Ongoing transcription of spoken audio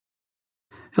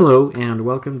Hello and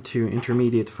welcome to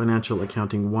Intermediate Financial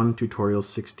Accounting 1 Tutorial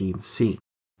 16C.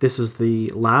 This is the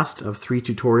last of 3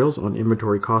 tutorials on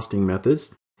inventory costing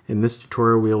methods. In this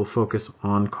tutorial we will focus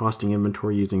on costing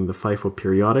inventory using the FIFO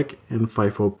periodic and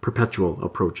FIFO perpetual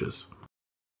approaches.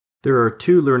 There are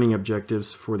 2 learning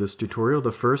objectives for this tutorial.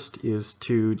 The first is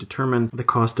to determine the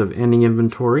cost of ending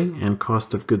inventory and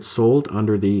cost of goods sold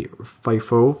under the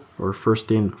FIFO or first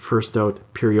in, first out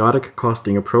periodic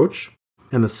costing approach.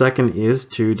 And the second is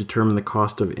to determine the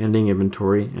cost of ending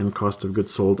inventory and cost of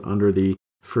goods sold under the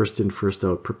first in, first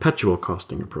out perpetual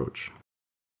costing approach.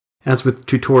 As with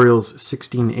tutorials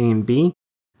 16A and B,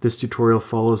 this tutorial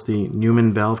follows the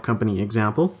Newman Valve Company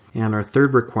example, and our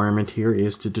third requirement here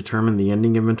is to determine the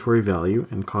ending inventory value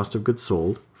and cost of goods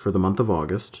sold for the month of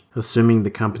August, assuming the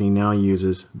company now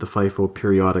uses the FIFO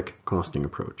periodic costing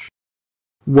approach.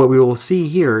 What we will see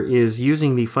here is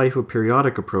using the FIFO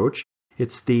periodic approach,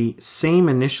 it's the same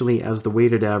initially as the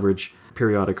weighted average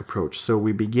periodic approach. So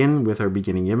we begin with our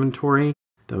beginning inventory.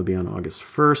 That would be on August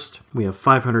 1st. We have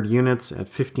 500 units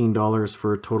at $15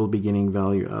 for a total beginning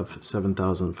value of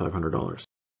 $7,500.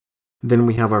 Then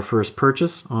we have our first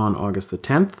purchase on August the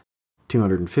 10th,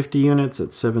 250 units at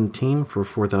 $17 for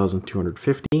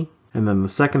 $4,250. And then the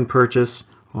second purchase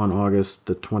on August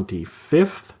the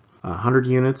 25th, 100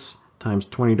 units times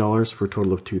 $20 for a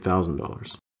total of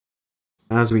 $2,000.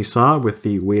 As we saw with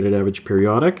the weighted average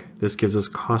periodic, this gives us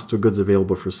cost of goods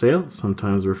available for sale,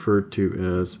 sometimes referred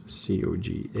to as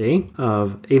COGA,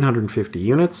 of 850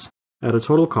 units at a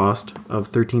total cost of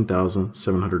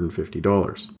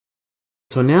 $13,750.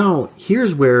 So now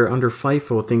here's where under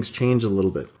FIFO things change a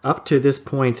little bit. Up to this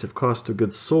point of cost of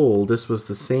goods sold, this was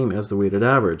the same as the weighted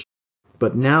average.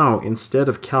 But now, instead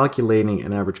of calculating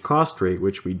an average cost rate,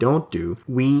 which we don't do,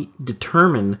 we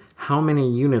determine how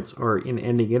many units are in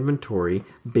ending inventory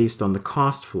based on the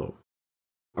cost flow.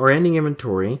 Our ending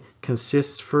inventory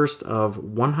consists first of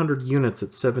 100 units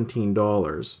at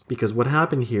 $17, because what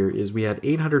happened here is we had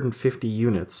 850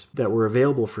 units that were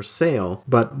available for sale,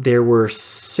 but there were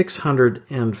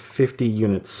 650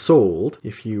 units sold,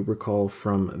 if you recall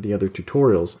from the other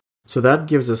tutorials. So that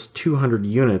gives us 200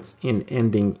 units in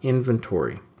ending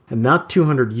inventory. And that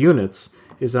 200 units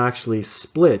is actually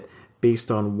split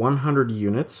based on 100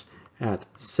 units at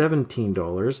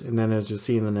 $17, and then as you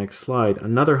see in the next slide,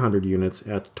 another 100 units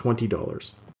at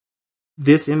 $20.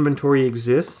 This inventory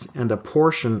exists, and a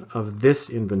portion of this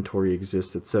inventory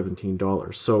exists at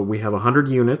 $17. So we have 100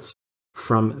 units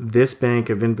from this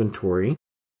bank of inventory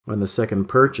on the second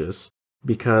purchase.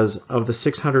 Because of the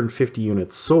 650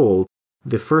 units sold,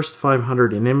 the first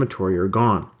 500 in inventory are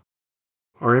gone.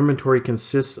 Our inventory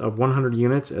consists of 100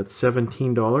 units at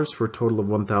 $17 for a total of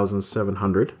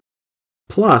 $1,700,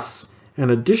 plus an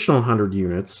additional 100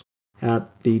 units at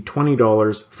the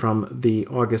 $20 from the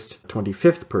August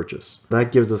 25th purchase.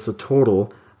 That gives us a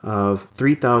total of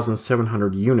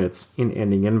 3,700 units in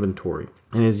ending inventory.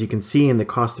 And as you can see in the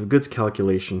cost of goods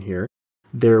calculation here,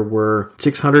 there were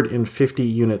 650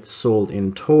 units sold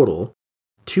in total.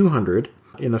 200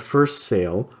 in the first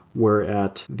sale were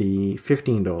at the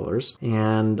 $15,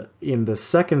 and in the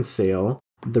second sale,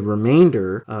 the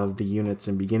remainder of the units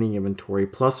in beginning inventory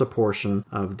plus a portion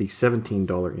of the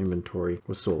 $17 inventory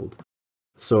was sold.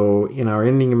 So in our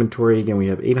ending inventory, again, we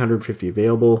have 850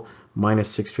 available, minus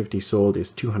 650 sold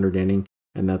is 200 ending,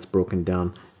 and that's broken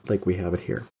down like we have it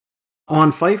here.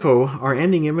 On FIFO, our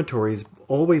ending inventory is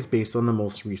always based on the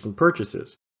most recent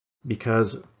purchases,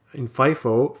 because in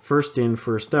FIFO, first in,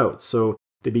 first out. So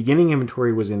the beginning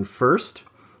inventory was in first,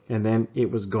 and then it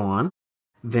was gone.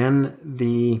 Then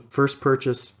the first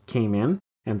purchase came in,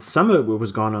 and some of it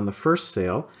was gone on the first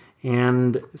sale,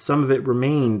 and some of it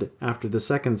remained after the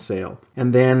second sale.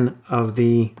 And then of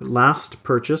the last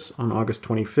purchase on August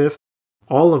 25th,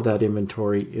 all of that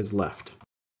inventory is left.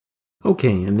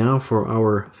 Okay, and now for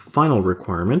our final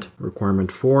requirement,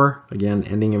 requirement 4, again,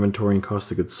 ending inventory and cost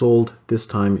of goods sold, this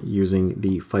time using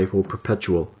the FIFO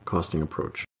perpetual costing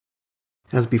approach.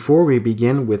 As before, we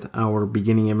begin with our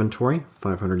beginning inventory,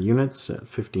 500 units at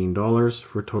 $15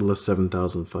 for a total of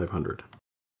 $7,500.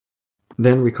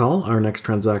 Then recall our next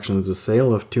transaction is a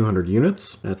sale of 200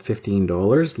 units at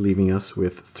 $15, leaving us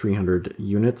with 300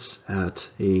 units at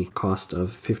a cost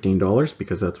of $15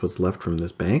 because that's what's left from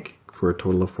this bank, for a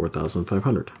total of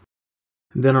 $4,500.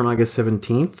 Then on August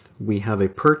 17th, we have a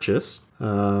purchase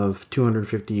of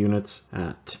 250 units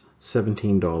at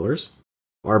 $17.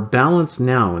 Our balance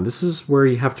now, and this is where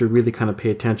you have to really kind of pay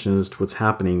attention as to what's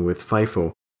happening with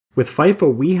FIFO. With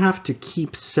FIFO, we have to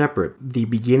keep separate the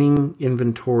beginning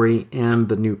inventory and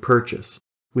the new purchase.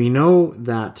 We know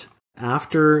that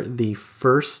after the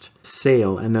first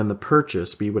sale and then the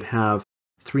purchase, we would have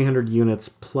 300 units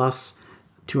plus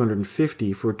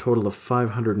 250 for a total of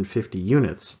 550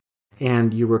 units.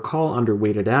 And you recall under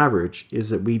weighted average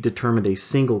is that we determined a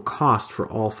single cost for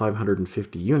all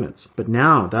 550 units. But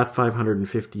now that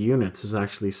 550 units is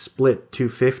actually split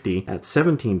 250 at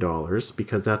 $17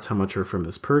 because that's how much are from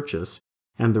this purchase,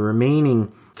 and the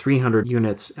remaining 300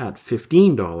 units at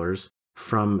 $15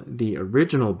 from the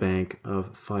original bank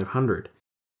of 500.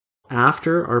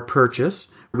 After our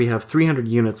purchase, we have 300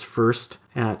 units first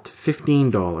at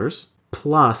 $15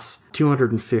 plus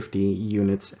 250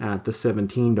 units at the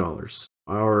 $17.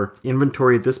 Our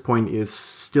inventory at this point is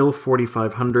still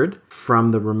 4,500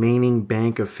 from the remaining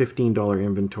bank of $15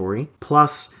 inventory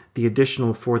plus the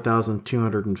additional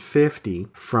 4,250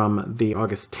 from the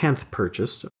August 10th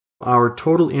purchase. Our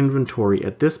total inventory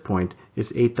at this point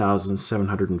is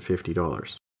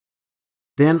 $8,750.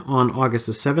 Then on August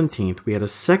the 17th, we had a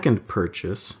second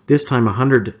purchase, this time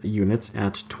 100 units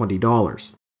at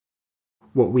 $20.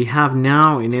 What we have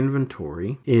now in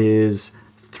inventory is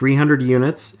 300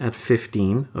 units at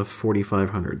 15 of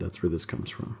 4,500. That's where this comes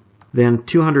from. Then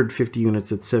 250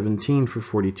 units at 17 for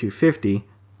 4,250.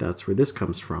 That's where this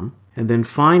comes from. And then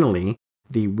finally,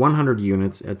 the 100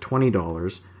 units at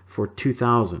 $20 for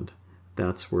 2,000.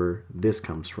 That's where this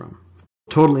comes from.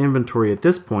 Total inventory at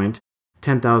this point,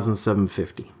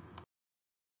 10,750.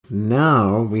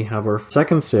 Now we have our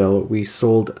second sale. We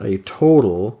sold a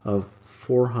total of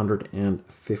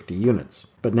 450 units.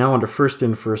 But now under first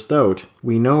in, first out,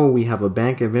 we know we have a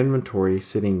bank of inventory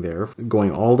sitting there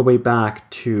going all the way back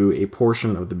to a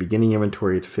portion of the beginning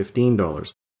inventory at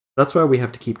 $15. That's why we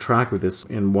have to keep track of this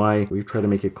and why we try to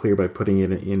make it clear by putting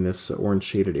it in this orange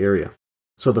shaded area.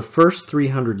 So the first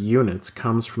 300 units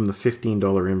comes from the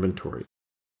 $15 inventory.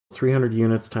 300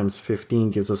 units times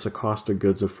 15 gives us a cost of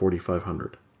goods of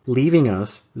 4,500, leaving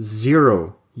us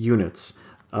 0 units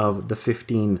of the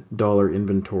 $15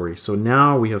 inventory. So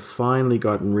now we have finally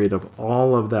gotten rid of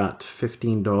all of that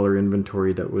 $15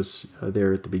 inventory that was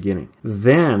there at the beginning.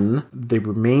 Then the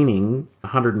remaining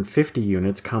 150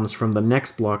 units comes from the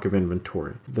next block of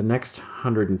inventory. The next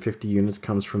 150 units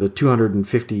comes from the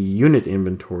 250 unit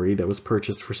inventory that was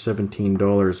purchased for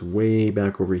 $17 way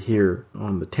back over here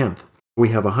on the 10th. We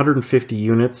have 150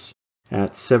 units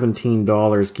at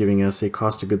 $17, giving us a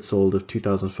cost of goods sold of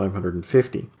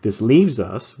 2,550. This leaves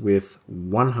us with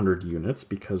 100 units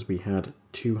because we had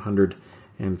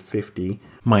 250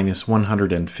 minus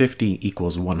 150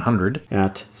 equals 100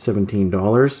 at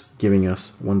 $17, giving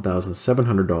us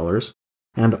 $1,700,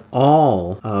 and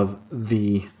all of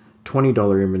the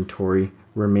 $20 inventory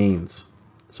remains.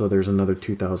 So there's another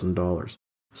 $2,000.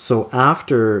 So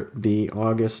after the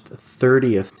August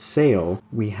 30th sale,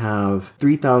 we have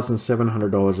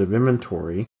 $3,700 of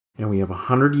inventory, and we have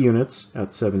 100 units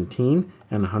at 17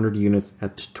 and 100 units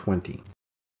at 20.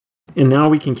 And now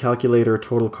we can calculate our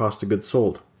total cost of goods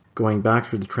sold. Going back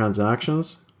through the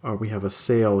transactions, we have a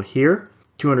sale here.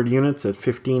 200 units at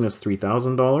 15 is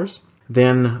 $3,000.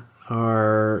 Then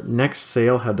our next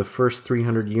sale had the first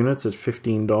 300 units at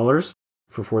 $15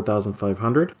 for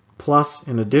 $4,500, plus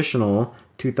an additional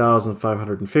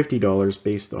 $2,550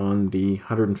 based on the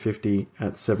 150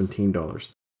 at $17.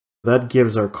 That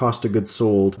gives our cost of goods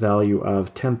sold value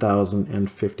of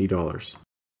 $10,050.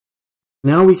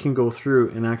 Now we can go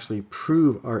through and actually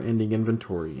prove our ending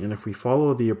inventory. And if we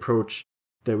follow the approach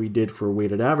that we did for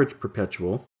weighted average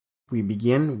perpetual, we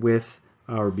begin with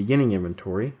our beginning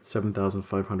inventory,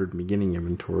 7,500 beginning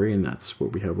inventory, and that's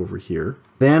what we have over here.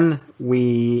 Then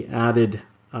we added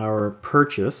our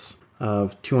purchase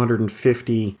of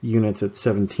 250 units at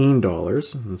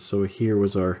 $17, and so here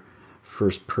was our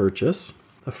first purchase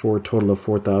for a total of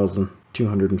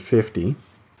 4,250.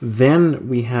 Then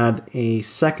we had a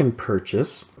second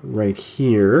purchase right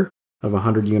here of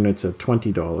 100 units at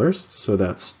 $20, so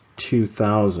that's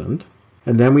 2,000.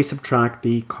 And then we subtract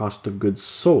the cost of goods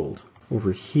sold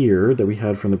over here that we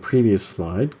had from the previous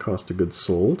slide, cost of goods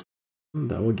sold.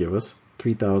 That will give us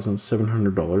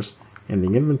 $3,700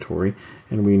 ending inventory,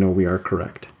 and we know we are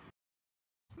correct.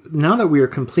 Now that we are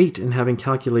complete in having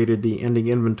calculated the ending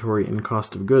inventory and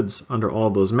cost of goods under all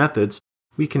those methods,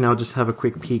 we can now just have a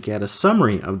quick peek at a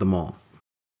summary of them all.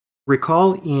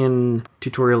 Recall in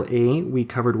tutorial A, we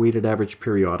covered weighted average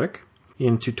periodic.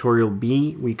 In tutorial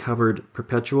B, we covered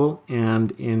perpetual,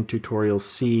 and in tutorial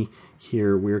C,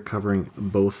 here we're covering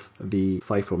both the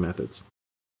FIFO methods.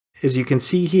 As you can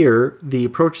see here, the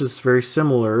approach is very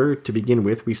similar to begin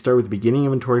with. We start with beginning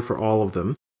inventory for all of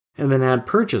them, and then add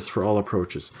purchase for all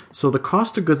approaches. So the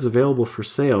cost of goods available for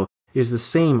sale is the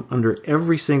same under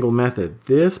every single method.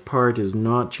 This part is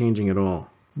not changing at all.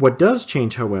 What does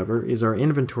change, however, is our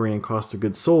inventory and cost of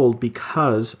goods sold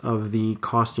because of the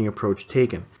costing approach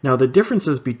taken. Now, the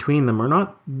differences between them are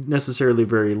not necessarily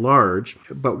very large,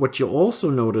 but what you'll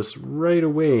also notice right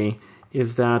away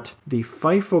is that the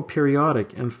FIFO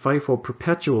periodic and FIFO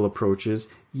perpetual approaches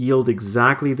yield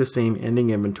exactly the same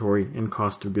ending inventory and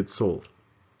cost of goods sold.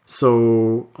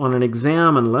 So on an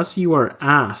exam, unless you are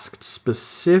asked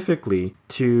specifically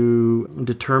to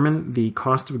determine the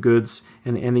cost of goods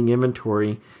and ending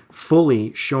inventory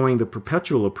fully showing the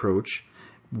perpetual approach,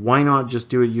 why not just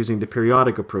do it using the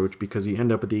periodic approach, because you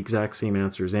end up with the exact same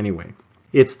answers anyway.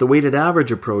 It's the weighted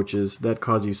average approaches that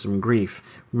cause you some grief.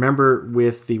 Remember,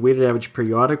 with the weighted average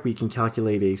periodic, we can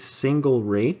calculate a single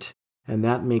rate, and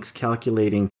that makes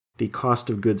calculating the cost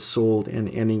of goods sold and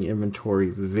ending inventory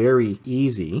very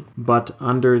easy. But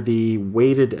under the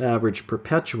weighted average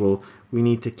perpetual, we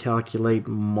need to calculate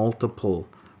multiple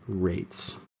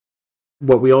rates.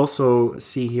 What we also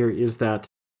see here is that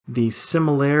the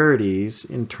similarities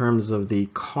in terms of the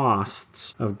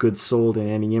costs of goods sold and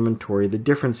ending inventory, the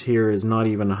difference here is not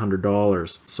even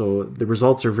 $100. So the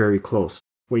results are very close.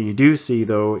 What you do see,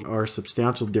 though, are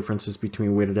substantial differences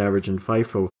between weighted average and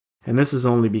FIFO. And this is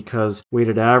only because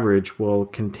weighted average will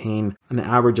contain an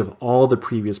average of all the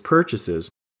previous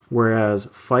purchases, whereas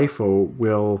FIFO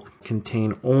will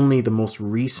contain only the most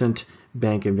recent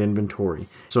bank of inventory.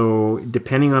 So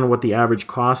depending on what the average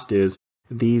cost is,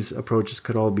 these approaches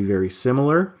could all be very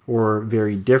similar or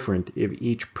very different if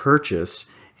each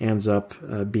purchase ends up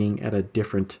being at a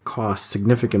different cost,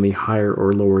 significantly higher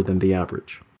or lower than the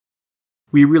average.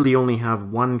 We really only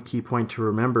have one key point to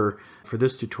remember for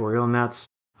this tutorial, and that's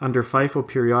under FIFO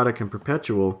periodic and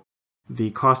perpetual,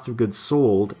 the cost of goods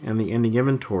sold and the ending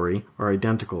inventory are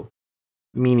identical,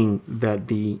 meaning that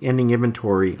the ending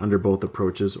inventory under both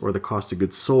approaches or the cost of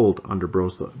goods sold under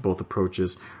both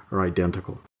approaches are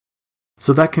identical.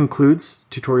 So that concludes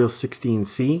tutorial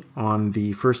 16C on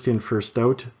the first in, first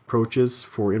out approaches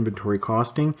for inventory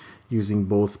costing using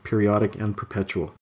both periodic and perpetual.